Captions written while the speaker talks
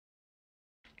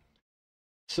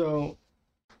So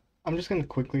I'm just gonna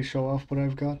quickly show off what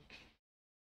I've got.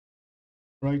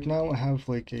 Right now I have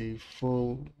like a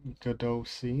full Godot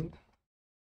scene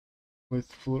with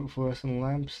fluorescent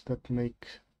lamps that make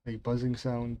a buzzing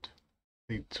sound.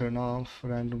 They turn off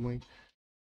randomly.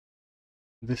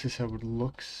 This is how it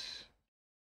looks.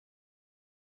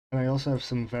 And I also have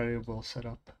some variables set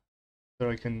up so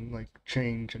I can like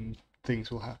change and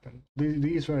things will happen.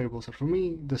 These variables are for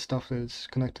me the stuff that is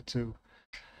connected to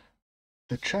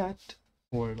the chat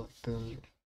or like the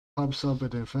pub sub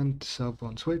and event sub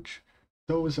on Twitch.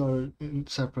 Those are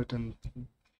separate and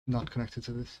not connected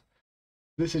to this.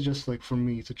 This is just like for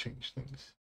me to change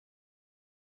things.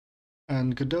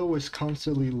 And Godot is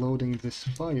constantly loading this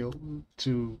file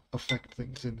to affect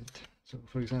things in it. So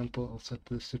for example, I'll set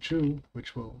this to true,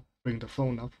 which will bring the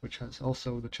phone up, which has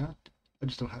also the chat. I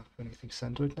just don't have anything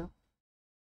sent right now.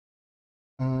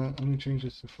 I'm gonna change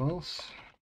this to false.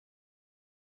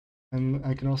 And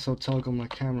I can also toggle my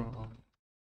camera on.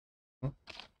 Oh.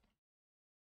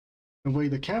 The way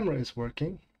the camera is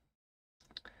working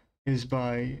is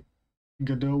by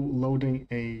Godot loading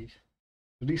a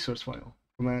resource file.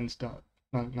 Commands dot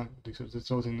not resource,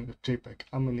 it's loading a JPEG.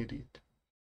 I'm an idiot.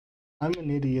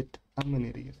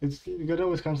 It's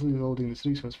Godot is constantly loading this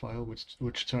resource file,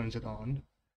 which turns it on.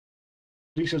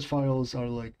 Resource files are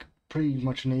like pretty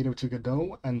much native to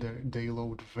Godot, and they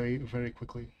load very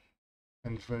quickly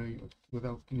and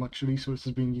without much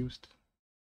resources being used.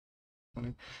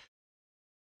 Funny.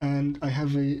 And I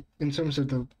have in terms of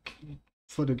the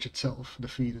footage itself, the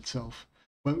feed itself,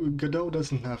 but Godot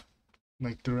doesn't have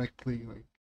like directly like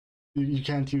you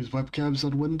can't use webcams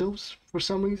on Windows for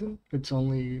some reason. It's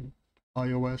only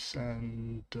iOS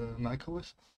and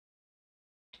macOS.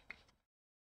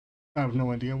 I have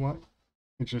no idea why.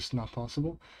 It's just not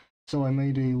possible. So I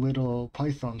made a little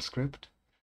Python script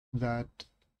that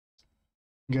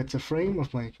gets a frame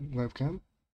of my webcam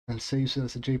and saves it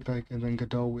as a JPEG, and then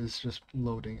Godot is just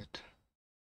loading it.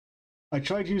 I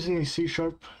tried using C#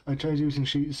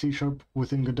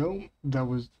 within Godot. That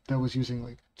was using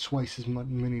like twice as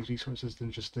many resources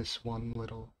than just this one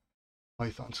little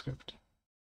Python script.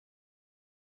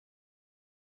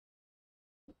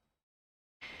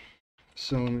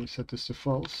 So let me set this to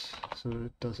false so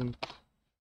it doesn't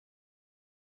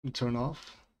turn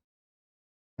off.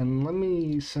 And let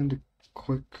me send a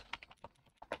quick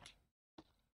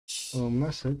little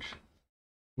message,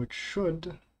 which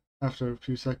should, after a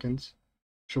few seconds,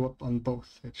 show up on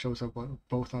both. It shows up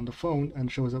both on the phone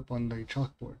and shows up on the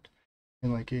chalkboard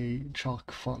in like a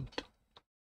chalk font.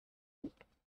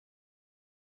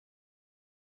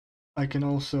 I can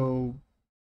also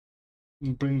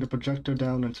bring the projector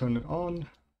down and turn it on.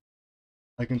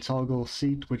 I can toggle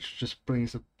seat, which just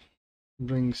brings the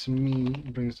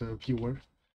viewer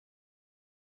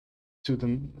to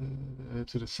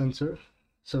the center,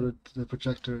 so that the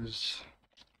projector is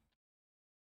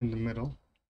in the middle.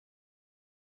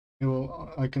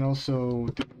 I can also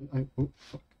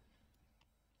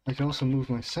move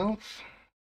myself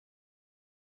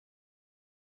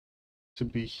to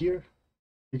be here,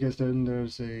 because then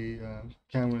there's a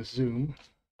camera zoom,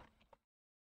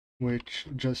 which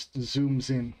just zooms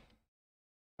in.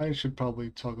 I should probably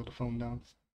toggle the phone down,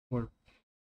 or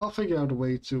I'll figure out a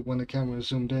way to, when the camera is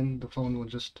zoomed in, the phone will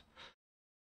just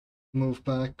move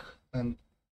back and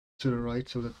to the right,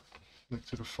 so that like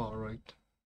to the far right,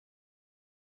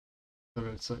 so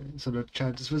that so that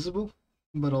chat is visible,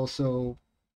 but also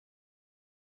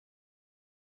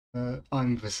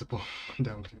I'm visible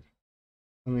down here.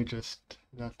 Let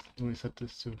me set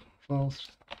this to false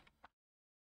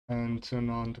and turn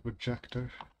on the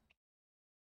projector.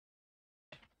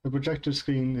 The projector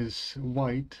screen is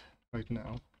white right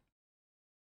now,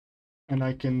 and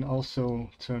I can also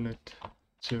turn it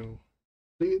to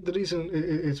the reason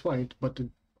it's white, but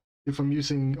if I'm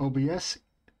using OBS,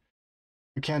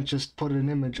 you can't just put an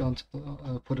image on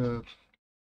put a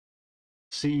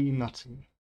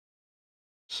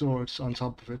source on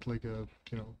top of it, like a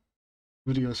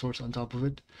video source on top of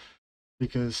it,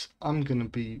 because I'm gonna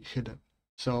be hidden.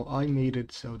 So I made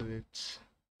it so that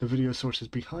the video source is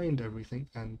behind everything,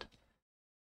 and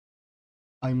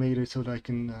I made it so that I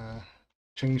can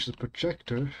change the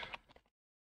projector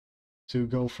to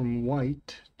go from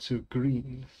white to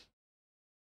green.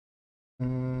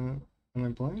 Am I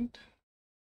blind?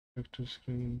 Projector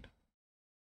screen.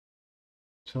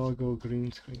 Toggle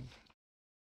green screen.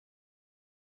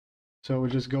 So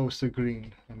it just goes to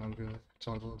green, and I'm gonna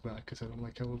toggle it back because I don't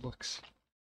like how it looks.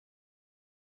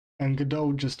 And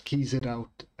Godot just keys it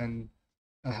out, and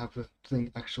I have the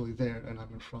thing actually there, and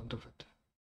I'm in front of it.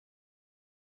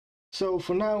 So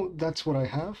for now, that's what I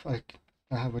have. I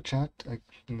have a chat,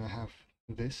 and I have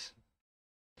this.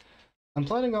 I'm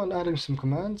planning on adding some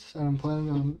commands, and I'm planning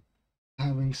on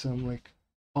having some like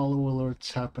follow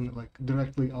alerts happen like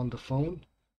directly on the phone,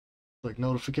 like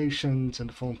notifications, and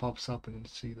the phone pops up and you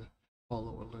see the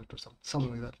follow alert or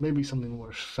something like that. Maybe something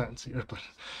more fancier, but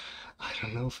I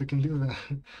don't know if I can do that.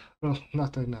 Well,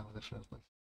 not right now, definitely.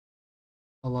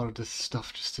 A lot of this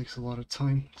stuff just takes a lot of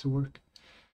time to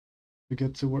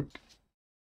get to work.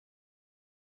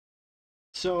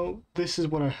 So this is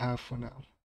what I have for now.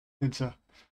 It's a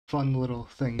fun little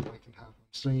thing I can have on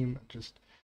stream, and just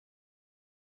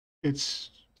it's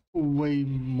way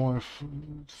more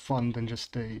fun than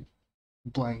just a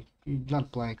blank,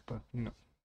 not blank, but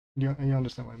you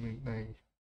understand what I mean.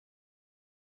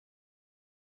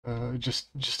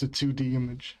 Just a 2D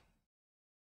image.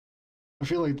 I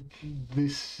feel like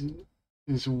this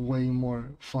is way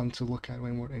more fun to look at,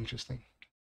 way more interesting.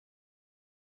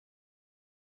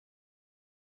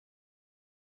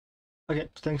 Okay,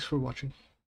 thanks for watching.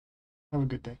 Have a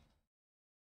good day.